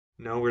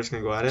No, we're just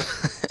gonna go at it.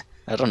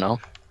 I don't know.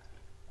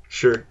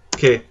 Sure.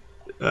 Okay.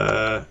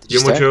 you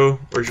start? Yomojo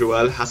or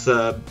Joel has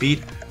to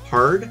beat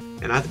hard,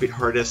 and I have to beat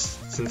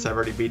hardest since I've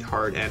already beat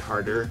hard and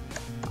harder.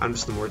 I'm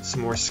just the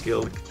more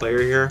skilled player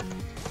here,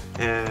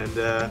 and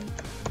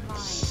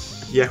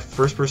yeah,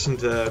 first person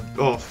to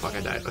oh fuck,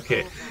 I died.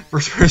 Okay,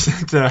 first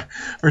person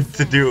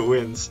to do it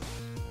wins.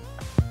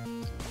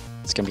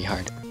 It's gonna be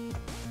hard.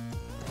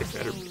 It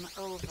better be.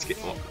 It's get,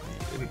 oh,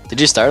 Did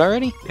you start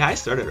already? yeah, I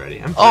started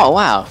already. Oh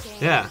wow!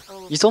 Yeah.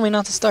 You told me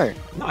not to start.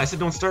 No, I said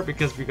don't start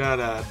because we got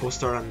both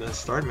start on the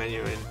start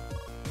menu and.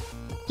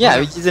 Yeah,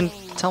 yeah. you didn't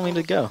tell me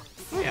to go.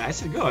 Oh, yeah, I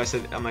said go.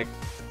 I'm like,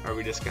 are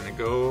we just gonna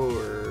go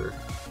or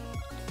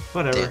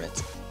whatever? Damn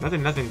it.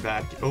 Nothing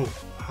bad. Oh,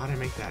 how did I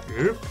make that?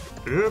 Oop,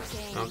 oop.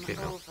 Okay,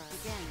 no.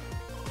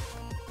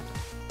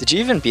 Did you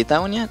even beat that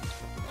one yet?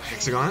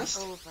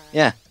 Hexagonist?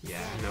 Yeah. Yeah,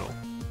 no.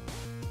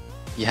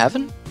 You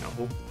haven't?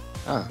 No.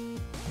 Oh.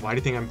 Why do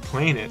you think I'm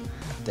playing it?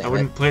 Damn I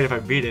wouldn't play it if I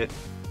beat it,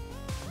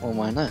 Well,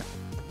 why not?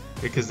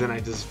 because then I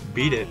just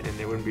beat it and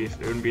it wouldn't be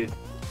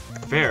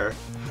fair.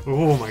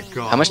 Oh my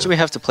god. How much do we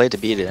have to play to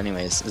beat it,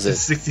 anyways? Is It's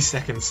it? 60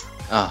 seconds.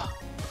 Oh,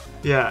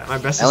 Yeah, my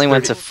best. I only is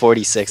went 30 to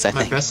 46, I My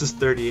think. best is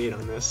 38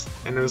 on this,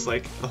 and it was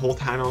like the whole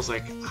time I was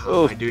like, how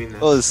Oh, am I doing this?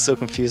 oh, this is so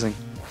confusing.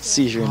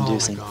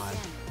 Seizure-inducing. Oh my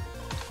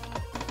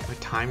god. My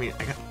timing.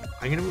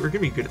 We're gonna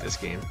be good at this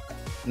game.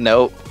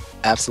 No,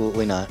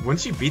 absolutely not.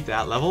 Once you beat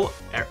that level,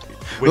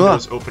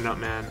 windows open up,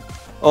 man.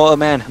 Oh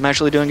man, I'm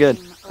actually doing good.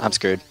 I'm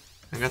screwed.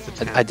 I got the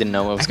 10. I didn't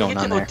know what was going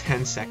I on get there. about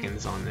 10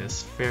 seconds on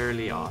this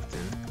fairly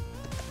often.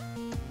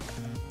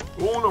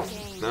 Oh no!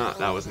 No,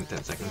 that wasn't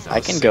 10 seconds. That I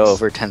was can 6. go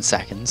over 10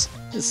 seconds.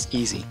 It's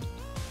easy.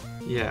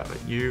 Yeah, but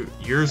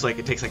yours like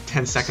it takes like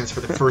 10 seconds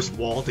for the first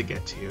wall to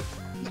get to you.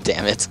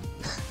 Damn it.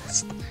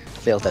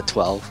 Failed at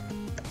 12.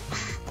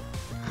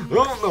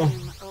 Oh no!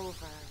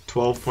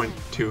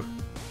 12.2.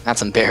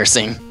 That's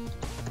embarrassing.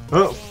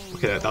 Oh,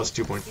 okay, that was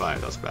 2.5.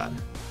 That was bad.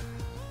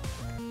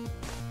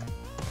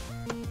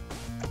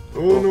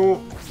 Oh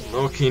no!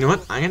 Okay, you know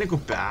what? I'm gonna go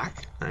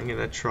back. I'm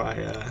gonna try.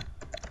 I'm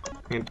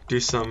gonna do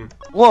some.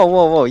 Whoa,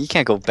 whoa, whoa! You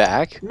can't go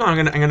back. No,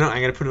 I'm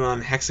gonna put it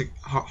on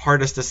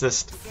hardest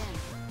assist.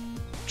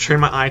 Train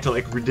my eye to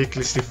like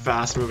ridiculously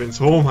fast movements.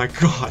 Oh my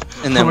god!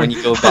 And then when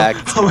you go back,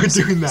 how am I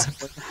doing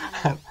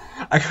that?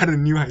 I got a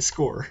new high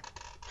score.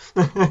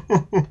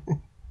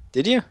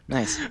 Did you?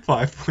 Nice.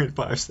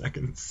 5.5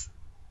 seconds.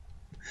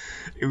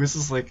 It was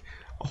just like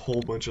a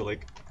whole bunch of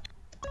like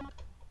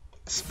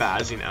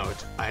spazzing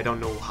out. I don't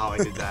know how I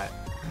did that.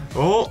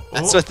 Oh,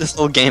 That's what this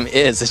whole game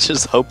is. It's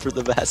just hope for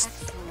the best.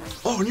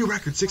 Oh, new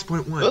record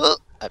 6.1.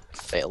 I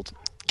failed.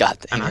 God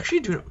damn I'm it.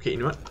 actually doing okay. You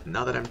know what?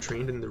 Now that I'm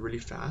trained in the really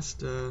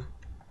fast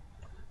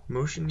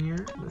motion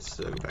here, let's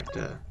go back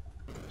to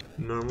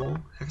normal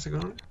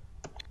hexagon.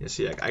 Yeah,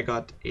 see, I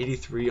got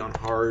 83 on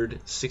hard,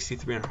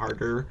 63 on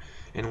harder,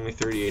 and only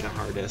 38 on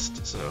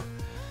hardest. So,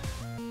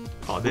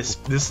 oh,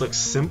 this looks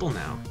simple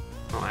now.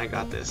 Oh, I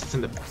got this. It's in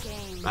the.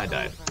 I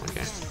died.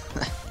 Okay.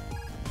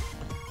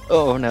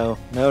 Oh no,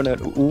 no, no.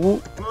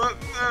 Ooh.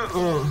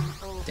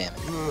 Damn it.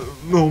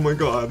 Oh my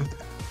god.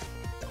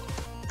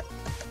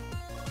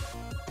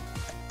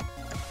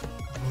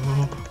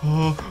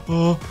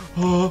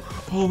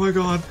 Oh my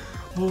god.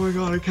 Oh my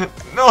god, I can't.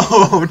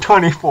 No!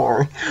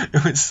 24.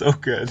 It was so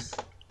good.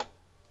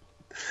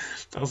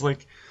 I was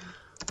like.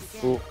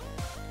 Ooh.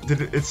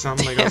 Did it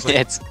sound like I was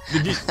like.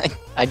 Did you,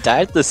 I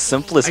died at the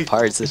simplest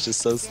parts. It's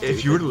just so stupid.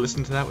 if you were to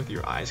listen to that with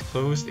your eyes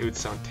closed, it would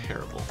sound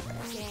terrible.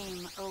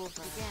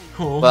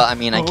 Oh, Well, I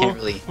mean, I can't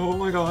really. Oh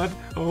my god.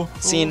 Oh.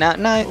 See, now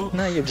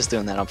you're just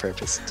doing that on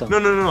purpose. So. No.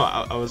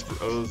 I was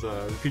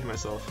repeating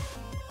myself.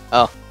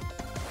 Oh.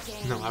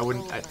 No, I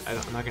wouldn't.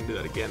 I'm not gonna do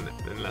that again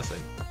unless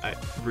I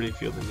really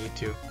feel the need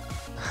to.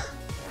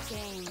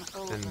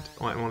 And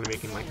I'm only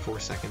making like 4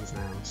 seconds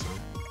now, so.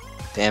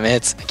 Damn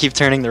it! I keep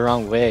turning the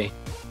wrong way.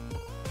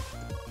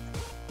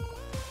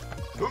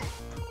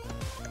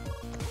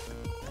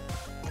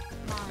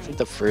 I think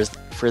the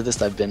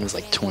furthest I've been was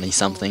like 20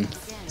 something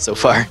so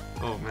far.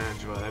 Oh man,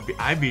 Joel,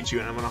 I beat you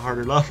and I'm on a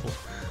harder level.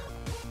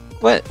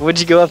 What? What'd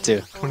you go up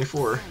to?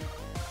 24.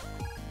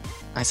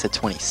 I said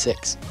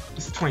 26.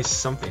 This is 20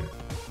 something.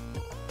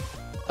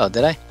 Oh,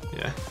 did I?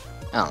 Yeah.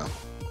 I don't know.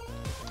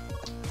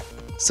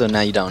 So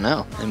now you don't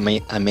know.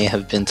 I may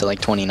have been to like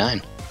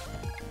 29.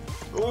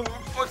 Oh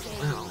fuck!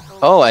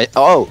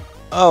 Ow.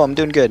 Oh, I'm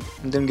doing good.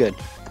 I'm doing good.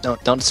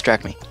 Don't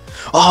distract me.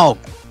 Oh!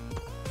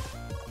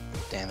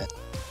 Damn it.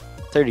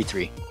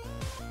 33.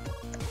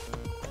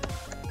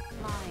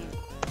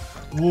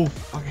 Whoa!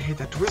 Fuck! I hate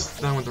that twist.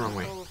 That went the wrong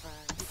way.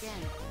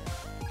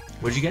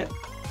 What'd you get?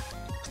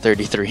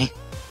 33.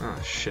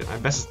 Oh shit! My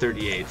best is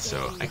 38,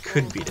 so I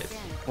could beat it.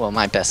 Well,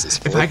 my best is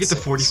 46. If I get to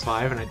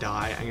 45 and I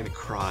die, I'm gonna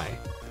cry.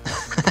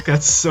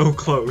 That's so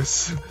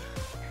close.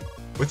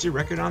 What's your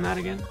record on that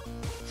again?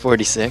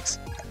 46.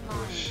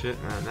 Oh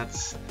shit, man,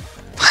 that's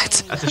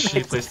What? a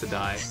shitty place to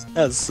die.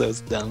 That's so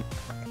dumb.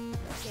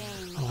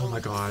 Oh my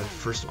god,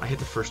 I hit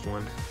the first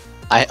one.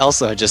 I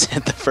also just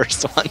hit the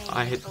first one.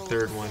 I hit the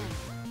third one.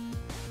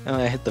 Oh,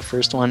 I hit the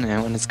first one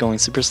and when it's going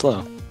super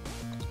slow.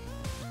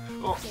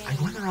 Oh, I'm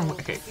going the wrong way.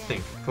 Okay,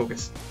 think.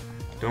 Focus.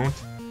 Don't.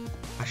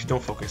 Actually,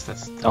 don't focus.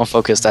 Don't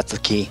focus. That's the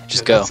key.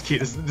 Just go. That's key.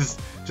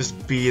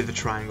 Just be the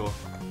triangle.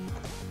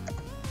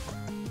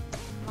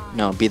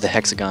 No, be the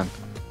hexagon.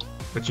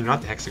 But you're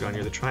not the hexagon.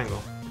 You're the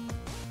triangle.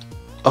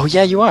 Oh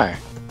yeah, you are.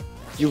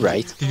 You're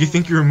right. Did you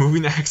think you were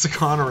moving the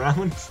hexagon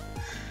around?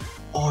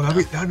 Oh,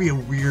 that'd be a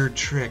weird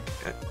trick.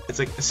 It's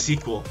like a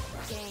sequel.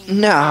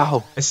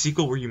 No. A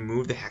sequel where you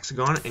move the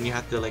hexagon and you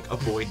have to like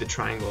avoid the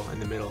triangle in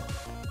the middle.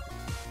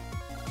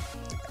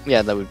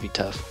 Yeah, that would be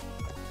tough.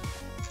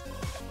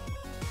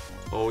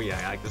 Oh yeah,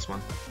 I like this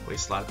one.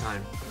 Waste a lot of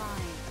time.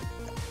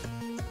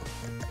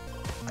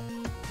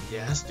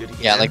 Yes, do it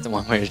again. Yeah, I like the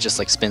one where it just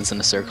like spins in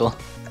a circle.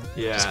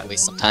 Yeah. Just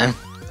waste some time.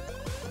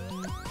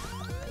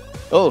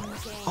 Oh.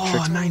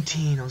 Oh,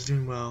 19. I was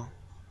doing well.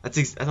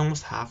 That's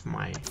almost half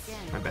my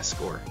best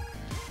score.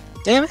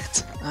 Damn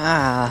it.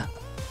 Ah.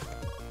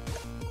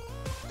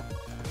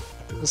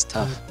 It was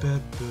tough.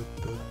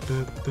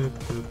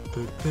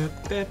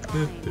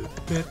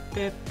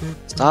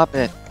 Stop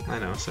it. I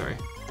know, sorry.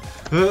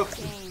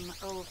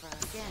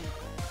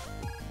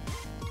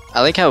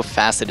 I like how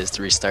fast it is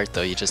to restart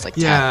though. You just like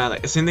yeah, tap.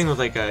 like same thing with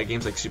like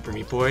games like Super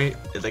Meat Boy.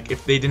 Like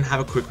if they didn't have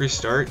a quick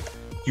restart,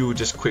 you would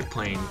just quit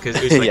playing because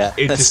it was like Yeah,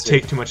 it that's just true.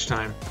 take too much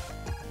time.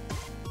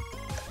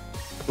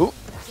 Ooh.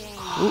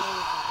 Ooh.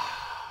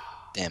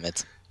 Damn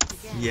it.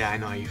 Yeah, I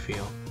know how you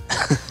feel.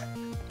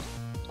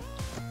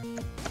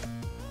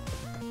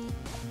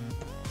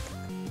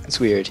 It's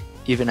weird.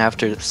 Even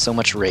after so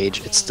much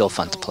rage, it's still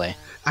fun to play.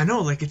 I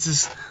know, like it's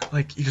just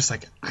like you're just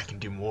like I can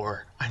do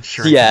more. I'm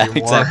sure Yeah, I can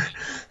do more.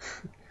 exactly.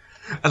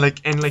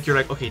 and like you're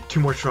like okay, 2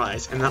 more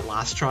tries, and that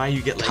last try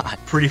you get like God.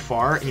 pretty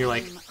far, and you're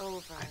like,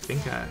 I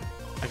think I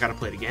gotta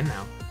play it again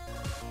now.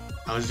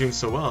 I was doing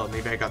so well,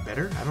 maybe I got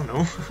better. I don't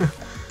know.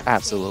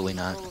 Absolutely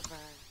not.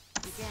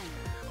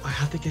 I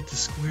have to get to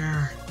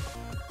square.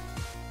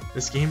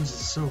 This game is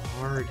so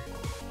hard.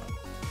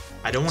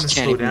 I don't want to You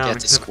can't slow even down. get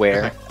to except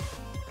square.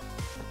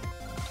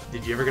 if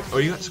Did you ever get? Oh,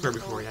 you got to square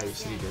before. Yeah, you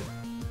said you did.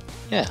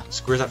 Yeah.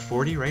 Square's at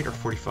 40, right, or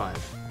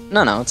 45?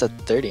 No, it's at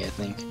 30, I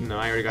think. No,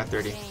 I already got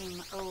 30.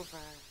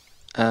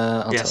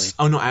 I'll Yes.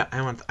 tell you. Oh no,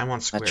 I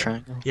want square. That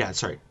triangle? Yeah,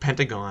 sorry.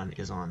 Pentagon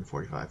is on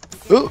 45.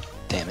 Ooh!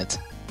 Damn it.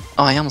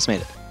 Oh, I almost made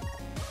it.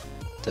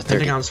 To 30.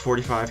 Pentagon's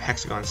 45.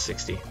 Hexagon's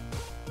 60.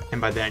 And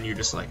by then you're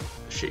just like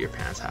shit your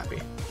pants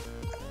happy.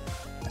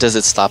 Does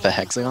it stop at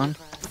hexagon?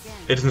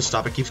 It doesn't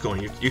stop. It keeps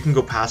going. You can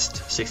go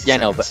past 60. Yeah,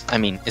 no, seconds. but I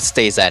mean, it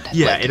stays at.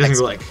 Yeah, like, it doesn't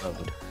go hexagon like.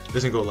 mode. It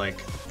doesn't go like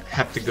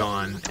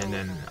heptagon and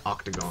then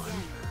octagon.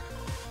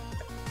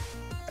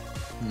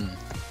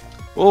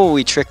 Oh,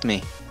 he tricked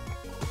me.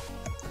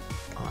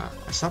 Oh,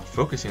 I stopped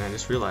focusing. I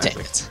just realized Damn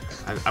like it.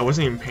 I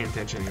wasn't even paying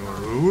attention anymore.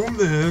 Oh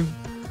man.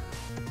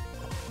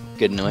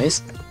 Good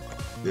noise.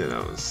 Yeah,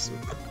 that was.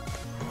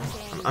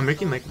 I'm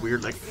making like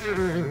weird like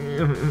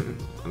the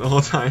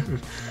whole time.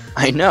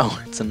 I know,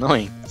 it's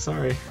annoying.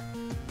 Sorry.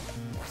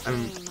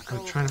 I'm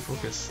trying to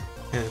focus.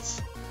 And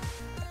it's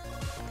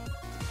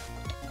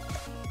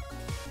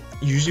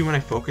usually when I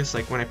focus,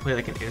 like when I play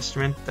like an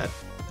instrument that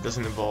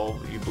doesn't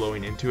involve you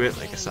blowing into it,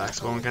 like a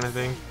saxophone kind of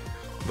thing.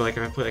 But like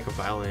if I play like a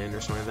violin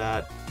or something like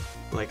that,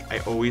 like I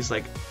always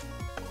like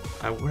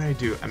what do I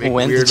do? I make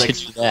When weird did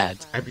like you do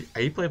that? I used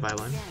to play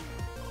violin.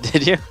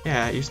 Did you?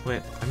 Yeah, I used to play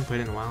it. I haven't played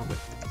it in a while,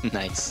 but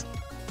Nice.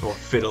 or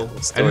fiddle.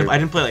 Story. I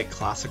didn't play like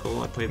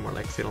classical. I played more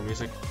like fiddle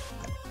music.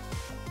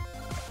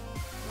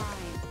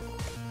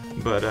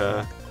 But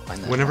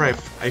Find that whenever I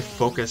fun.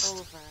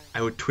 focused,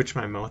 I would twitch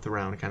my mouth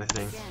around, kind of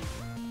thing.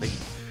 Like,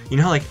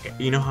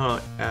 you know how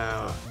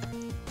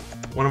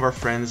one of our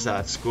friends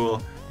at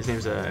school, his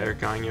name's Eric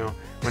Gagno.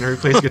 Whenever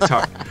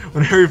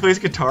he plays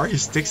guitar, he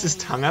sticks his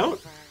tongue out,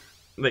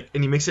 like,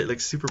 and he makes it like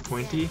super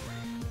pointy,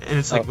 and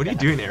it's like, what are you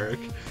doing, Eric?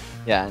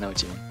 Yeah, I know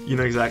what you mean. You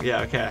know exactly.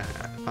 Yeah, okay, I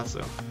thought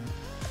so.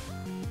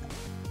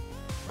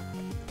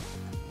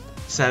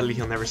 Sadly,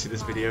 he'll never see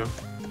this video,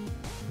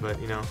 but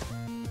you know.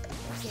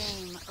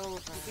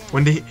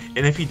 One day,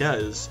 and if he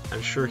does,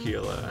 I'm sure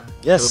he'll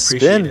Yes, he'll appreciate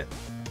spin. it.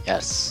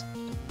 Yes.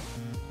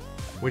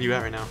 What are you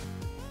at right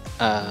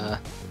now?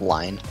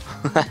 Line.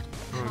 Oh,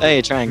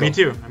 Hey, triangle. Me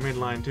too. I made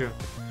line too.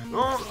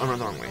 Oh, I'm on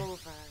the wrong way.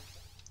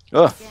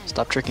 Oh,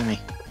 stop tricking me.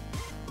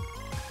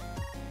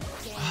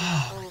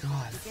 Oh my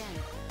god.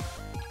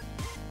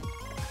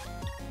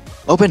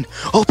 Open!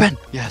 Open!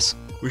 Yes.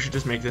 We should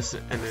just make this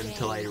and then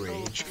until I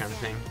rage kind of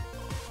thing.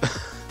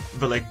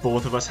 But like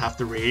both of us have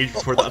to rage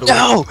before the other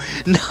one.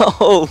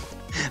 No!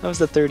 That was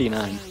the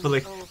 39. But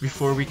like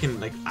before we can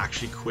like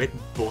actually quit,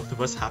 both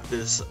of us have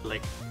to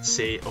like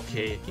say,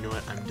 okay, you know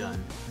what, I'm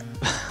done.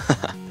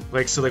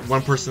 Like so like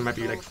one person might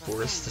be like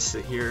forced to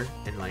sit here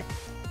and like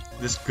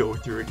just go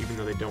through it even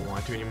though they don't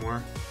want to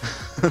anymore.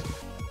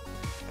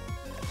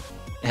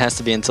 It has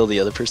to be until the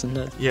other person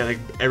does. Yeah, like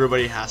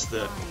everybody has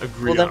to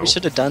agree. Well, then on we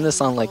should have done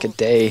this on like a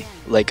day,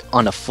 like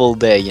on a full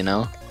day, you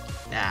know?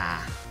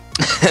 Ah.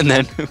 and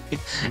then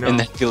No. and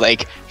then be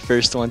like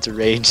first one to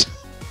rage.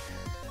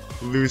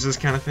 Loses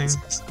kind of thing.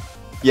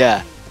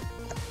 Yeah.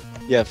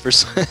 Yeah,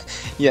 first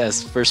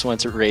yes, first one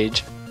to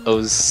rage.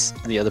 owes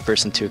the other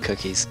person 2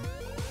 cookies,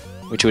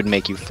 which would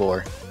make you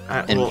 4,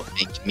 and well,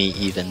 make me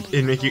even.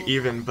 it'd make you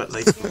even, but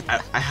like,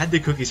 I had the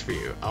cookies for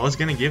you. I was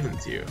gonna give them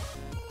to you.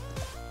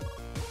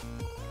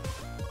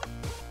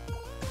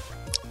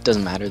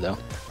 Doesn't matter though.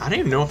 I don't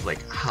even know if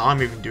like how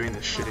I'm even doing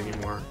this shit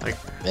anymore. Like,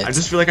 I It's-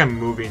 just feel like I'm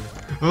moving.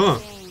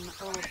 Ugh.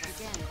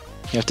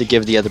 You have to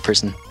give the other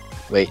person.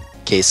 Wait.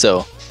 Okay,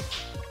 so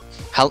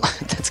how?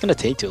 That's gonna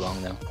take too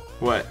long though.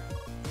 What?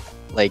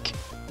 Like,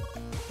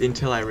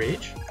 Until I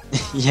rage?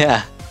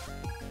 yeah.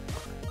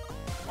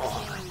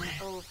 Oh, no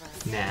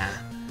way. Nah.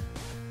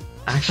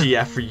 Actually,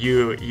 yeah, for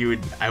you,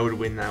 I would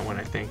win that one.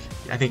 I think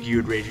you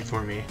would rage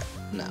before me.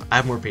 No. I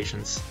have more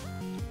patience.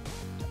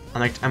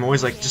 I'm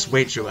always like, just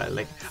wait, Joel.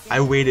 Like, I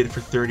waited for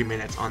 30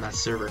 minutes on that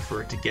server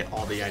for it to get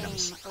all the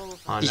items.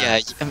 On Yeah,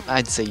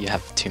 I'd say you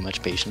have too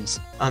much patience.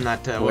 on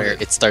that Where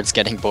it starts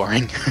getting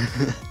boring.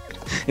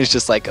 It's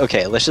just like,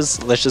 okay, let's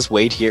just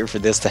wait here for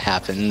this to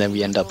happen, and then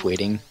we end up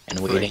waiting and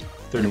waiting and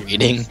 30 waiting.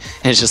 minutes.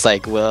 And it's just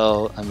like,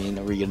 well, I mean,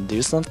 are we gonna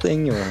do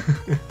something or?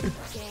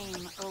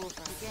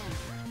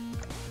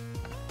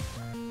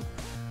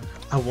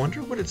 I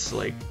wonder what it's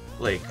like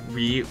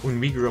when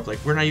we grew up, like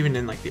we're not even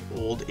in like the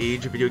old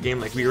age of video game,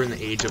 like we were in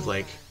the age of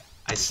like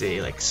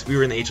we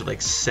were in the age of like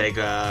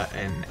Sega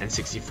and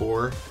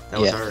N64. That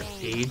was Yeah. our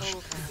age.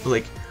 But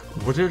like,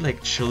 what are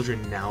like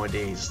children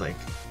nowadays like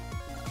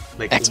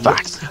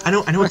Xbox. I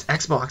know it's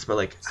Xbox, but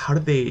like how do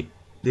they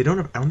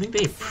don't, I don't think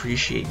they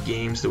appreciate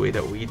games the way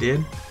that we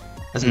did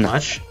as No.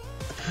 much.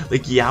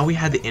 Like, yeah, we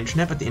had the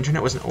internet, but the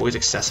internet wasn't always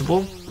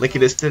accessible like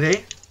it is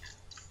today.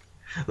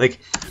 Like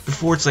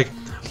before, it's like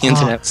The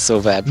internet's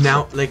so bad.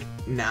 now, like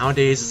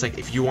nowadays, it's like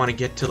if you want to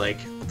get to like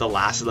the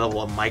last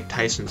level of Mike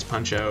Tyson's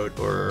Punch Out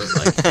or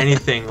like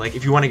anything, like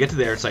if you want to get to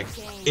there, it's like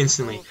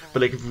instantly.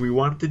 But like if we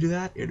wanted to do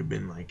that, it would have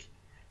been like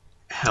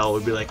hell. It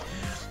would be like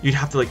you'd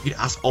have to like you'd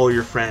ask all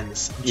your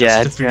friends just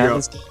Yeah, to it's figure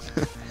around out.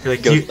 this- You're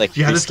like, Go, do like,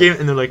 you have do this game?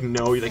 And they're like,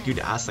 no. You're like, you'd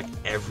ask like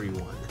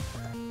everyone.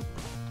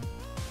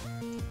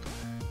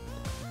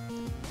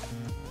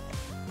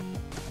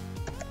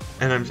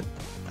 And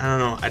I don't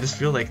know. I just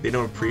feel like they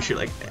don't appreciate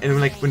like, and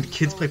like when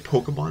kids play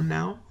Pokemon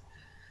now,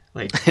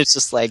 like It's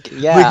just like,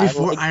 yeah. Like,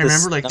 before- I this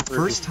remember, like, the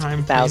number first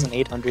time playing-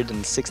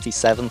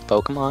 2,867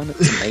 Pokemon.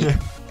 It's amazing.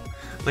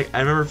 like I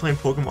remember playing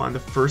Pokemon the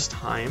first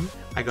time.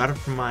 I got it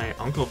from my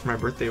uncle for my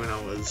birthday when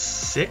I was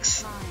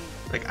 6.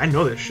 Like I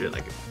know this shit.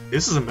 Like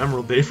this is a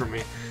memorable day for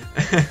me.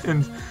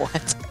 And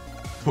What?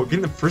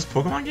 getting the first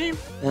Pokemon game?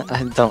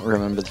 I don't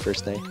remember the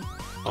first day.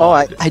 Oh,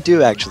 I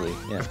do actually.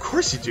 Yeah. Of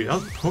course you do. That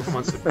was,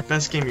 Pokemon's the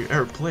best game you've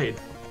ever played.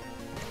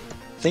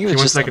 I think it Okay, was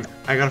one just second.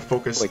 I gotta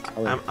focus. like,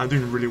 oh. I'm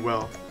doing really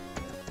well.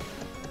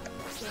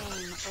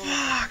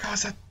 Fuck, I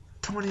was at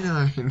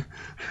 29.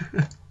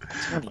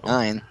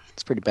 29.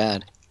 It's pretty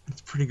bad.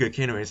 It's pretty good.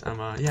 Okay, anyways,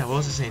 yeah, what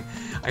was I saying?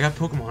 I got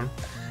Pokemon,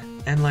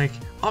 and like,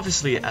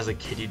 obviously, as a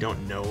kid, you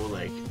don't know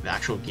like the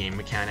actual game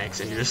mechanics,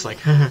 and you're just like,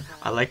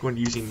 I like when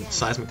using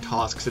seismic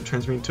toss because it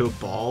turns me into a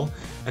ball,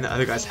 and the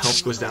other guy's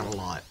health goes down a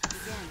lot.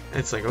 And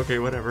it's like, okay,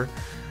 whatever.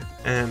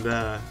 And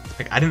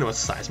like, I didn't know what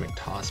seismic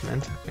toss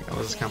meant. Like, I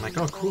was just kind of like,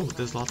 oh, cool, it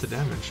does lots of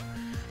damage.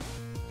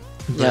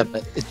 Yeah,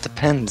 but it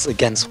depends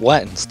against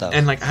what and stuff.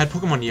 And like, I had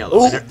Pokemon Yellow,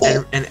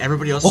 Oh, and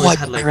everybody else Oh, I always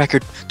had broke my like.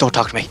 record. Don't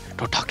talk to me.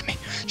 Don't talk to me.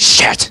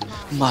 Shit.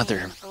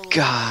 Mother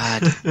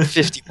God.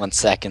 51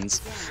 seconds.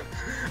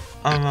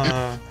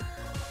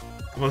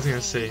 What was I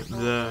gonna say?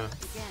 The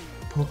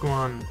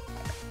Pokemon.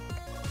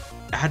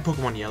 I had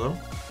Pokemon Yellow,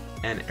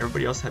 and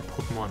everybody else had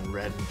Pokemon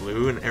Red and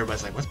Blue, and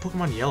everybody's like, "What's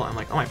Pokemon Yellow?" I'm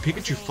like, "Oh, my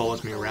Pikachu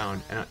follows me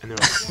around," and they're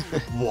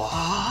like,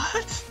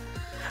 "What?"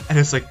 And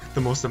it's like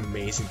the most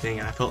amazing thing,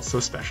 and I felt so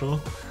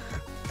special.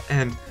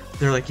 And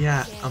they're like,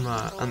 "Yeah, I'm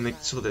like,"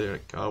 so they're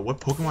like, "What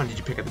Pokemon did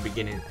you pick at the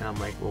beginning?" And I'm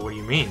like, "Well, what do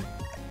you mean?"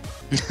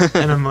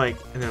 And I'm like,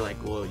 and they're like,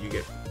 "Well, you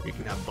can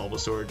have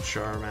Bulbasaur,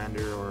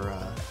 Charmander, or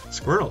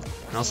Squirtle."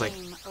 And I was like,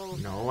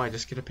 "No, I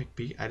just get to pick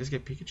I just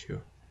get Pikachu."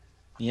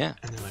 Yeah,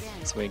 And they're like,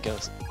 that's the way it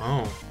goes.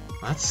 "Oh,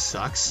 that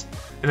sucks."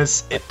 And it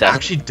doesn't.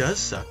 actually does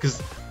suck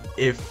because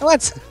if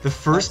What? the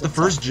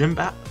first gym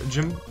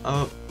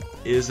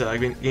is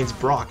against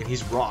Brock, and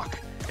he's Rock,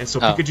 and so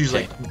Oh, Pikachu's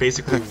okay. like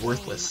basically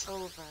worthless.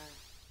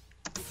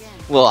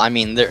 Well, I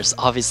mean, there's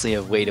obviously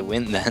a way to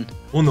win then.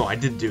 Well, no, I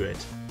did do it.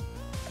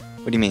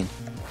 What do you mean?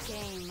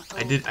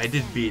 I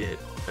did beat it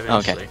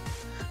eventually.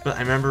 But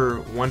I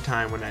remember one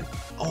time when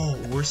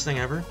worst thing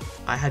ever,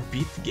 I had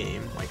beat the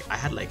game. Like I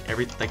had like I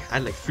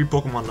had like 3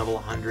 Pokemon level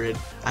 100.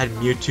 I had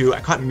Mewtwo. I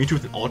caught Mewtwo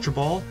with an Ultra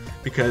Ball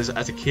because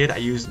as a kid I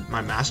used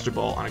my Master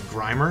Ball on a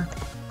Grimer.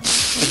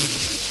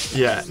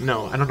 Yeah,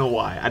 no, I don't know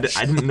why. I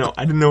didn't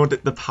know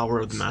what the power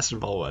of the Master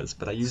Ball was,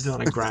 but I used it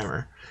on a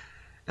Grimer.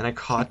 And I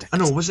caught. Oh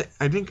no, was it?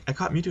 I think I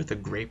caught Mewtwo with a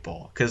Great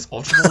Ball because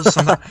Ultra Balls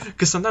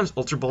sometimes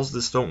Ultra Balls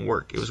just don't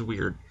work. It was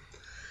weird.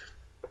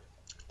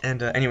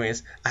 And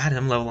anyways, I had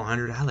him level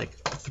 100. I had like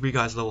 3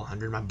 guys level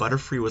 100. My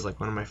Butterfree was like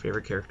one of my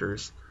favorite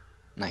characters.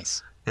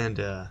 Nice. And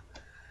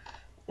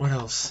what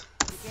else?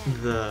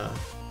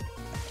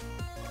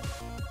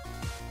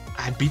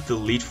 I beat the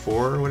Elite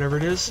Four or whatever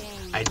it is.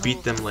 I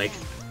beat them like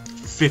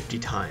 50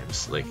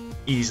 times, like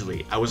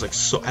easily. I was like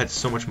I had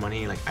so much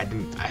money, like I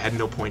had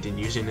no point in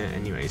using it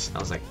anyways. I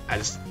was like, I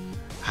just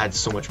had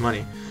so much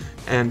money,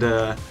 and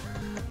then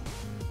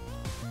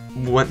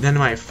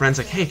my friend's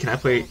like, hey, can I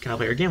play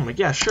your game? I'm like,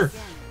 yeah, sure.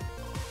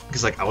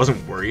 Because like I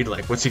wasn't worried.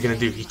 Like, what's he gonna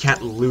do? He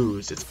can't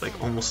lose. It's like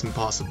almost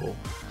impossible.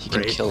 He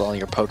can right? kill all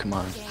your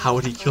Pokemon. How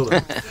would he kill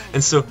them?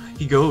 And so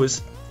he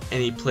goes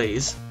and he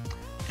plays,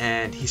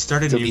 and he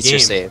started a new Deletes your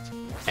game. save.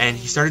 And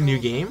he started a new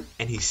game,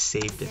 and he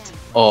saved it.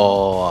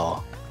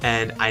 Oh.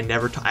 And I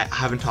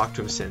haven't talked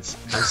to him since.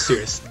 I'm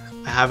serious.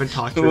 I haven't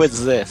talked to him. Who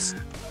is this?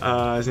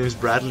 His name is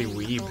Bradley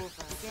Weeb.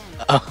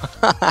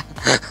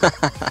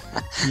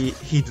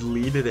 He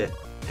deleted it,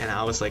 and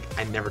I was like,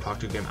 I never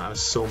talked to him. I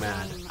was so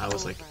mad. I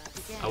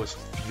was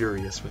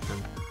furious with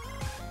him.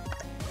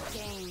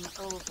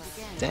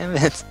 Damn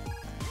it.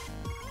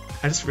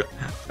 As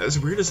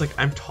weird as like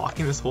I'm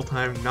talking this whole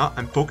time,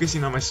 I'm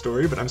focusing on my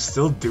story, but I'm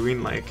still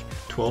doing like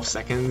 12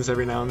 seconds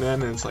every now and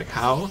then, and it's like,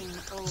 how?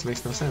 This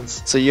makes no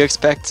sense. So you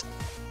expect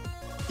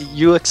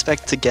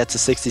to get to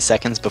 60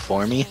 seconds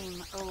before me?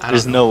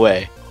 There's no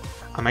way.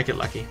 I might get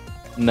lucky.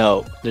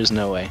 No, there's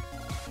no way.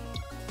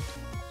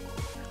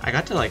 I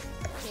got to like...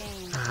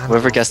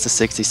 Whoever gets to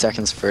 60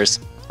 seconds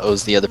first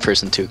owes the other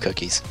person 2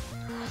 cookies.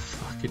 Oh,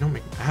 fuck, you don't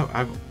make...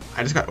 I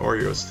just got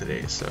Oreos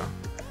today, so...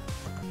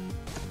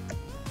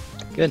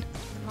 Good.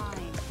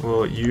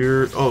 Well,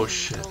 you're... Oh,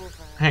 shit.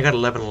 Hey, I got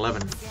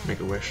 11-11. Make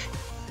a wish.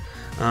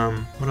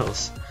 What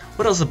else?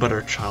 What else about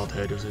our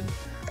childhood? It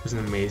was an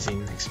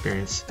amazing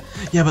experience.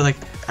 Yeah, but like,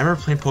 I remember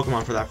playing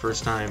Pokemon for that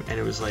first time, and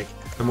it was like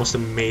the most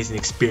amazing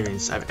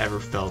experience I've ever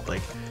felt.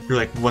 Like, you're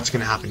like, what's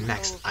gonna happen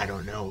next? I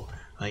don't know.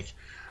 Like,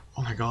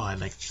 oh my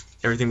god, like,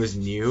 everything was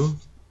new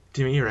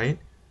to me, right?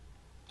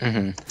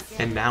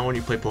 Mm-hmm. And now when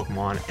you play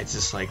Pokemon, it's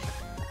just like,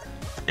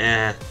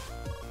 eh.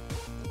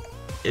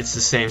 It's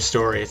the same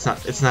story. It's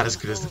not as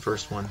good as the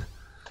first one.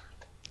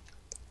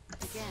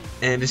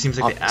 And it just seems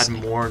like they add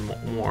more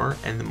and more,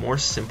 and the more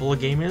simple a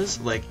game is,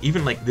 like,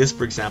 even like this,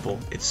 for example,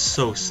 it's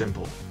so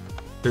simple.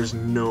 There's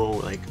no,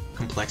 like,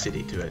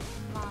 complexity to it.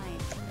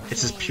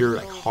 It's just pure,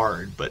 like,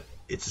 hard, but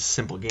it's a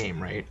simple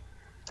game, right?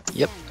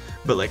 Yep.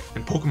 But, like,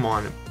 in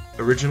Pokemon,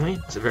 originally,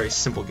 it's a very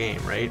simple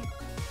game, right?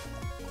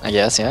 I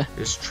guess, yeah.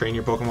 You just train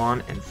your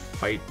Pokemon and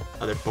fight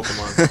other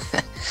Pokemon.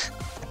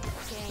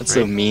 That's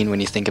so mean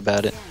when you think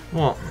about it.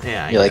 Well,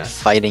 yeah, You're like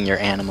fighting your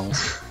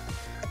animals.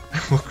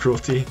 Animal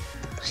cruelty.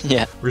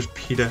 Yeah. Where's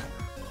PETA?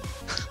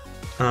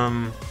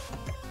 But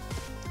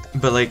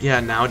like,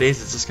 yeah,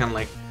 nowadays it's just kind of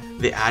like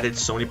they added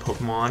so many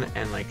Pokemon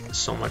and like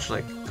so much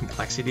like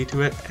complexity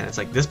to it, and it's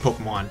like this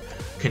Pokemon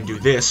can do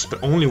this,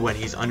 but only when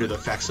he's under the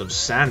effects of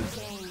sand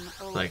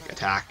like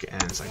attack,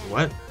 and it's like,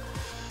 what?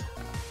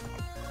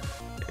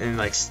 And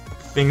like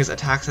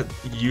attacks that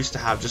used to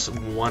have just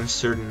one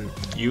certain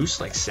use,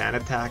 like sand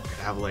attack, could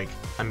have like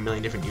a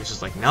million different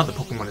uses. Like now the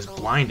Pokemon is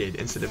blinded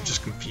instead of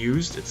just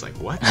confused. It's like,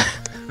 what?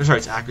 I'm sorry,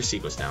 its accuracy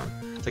goes down.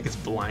 It's like it's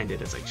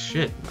blinded. It's like,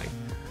 shit, like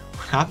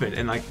what happened?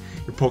 And like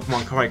your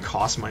Pokemon probably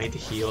cost money to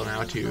heal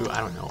now too. I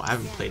don't know. I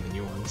haven't played the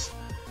new ones.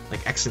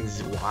 Like X and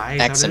Y.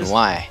 X and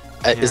Y.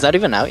 Yeah. Is that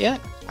even out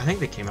yet? I think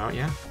they came out,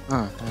 yeah.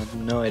 Oh, I have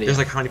no idea. There's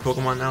like how many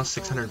Pokemon now?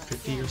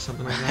 650 or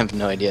something like that? I have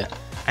no idea.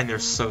 And they're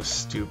so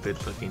stupid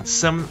looking.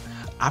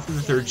 After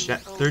the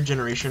third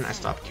generation, I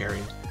stopped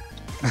caring.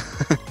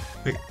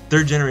 Like,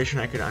 third generation,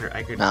 I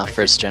could. Nah,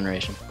 first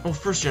generation. Well,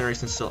 first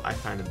generation still I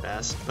find the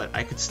best, but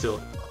I could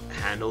still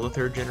handle the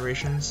third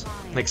generations.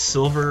 Like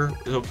silver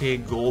is okay,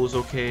 gold is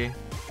okay.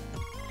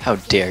 How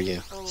dare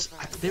you?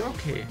 They're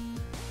okay.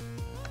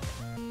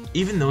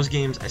 Even those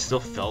games, I still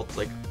felt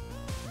like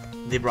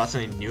they brought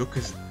something new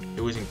because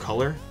it was in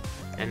color,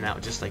 and that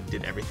just like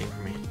did everything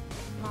for me.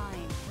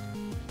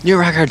 New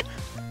record!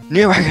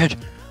 New record!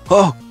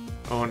 Oh!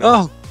 Oh no!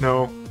 Oh!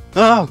 No!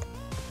 Oh!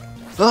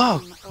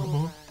 Oh!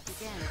 Uh-huh.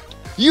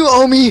 You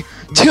owe me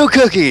 2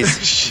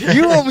 cookies! Shit.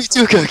 You owe me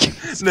 2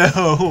 cookies!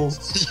 No!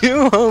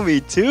 You owe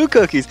me 2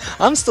 cookies!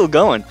 I'm still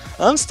going.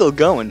 I'm still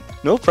going.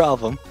 No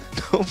problem.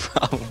 No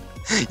problem.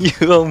 You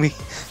owe me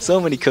so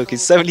many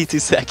cookies. 72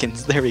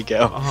 seconds. There we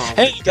go. Oh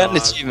hey, you got an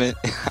God. achievement.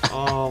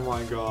 Oh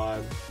my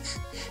god.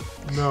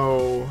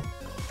 No.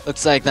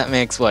 Looks like that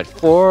makes, what,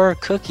 4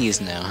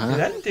 cookies now, huh?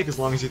 That didn't take as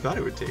long as you thought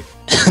it would take.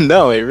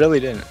 No, it really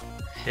didn't.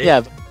 Hey,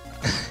 Yeah.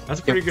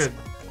 That's pretty good.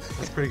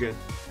 That's pretty good.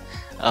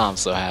 Oh, I'm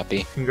so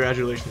happy.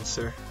 Congratulations,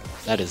 sir.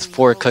 That is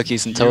 4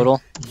 cookies in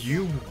total.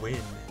 You win.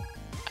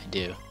 I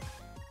do.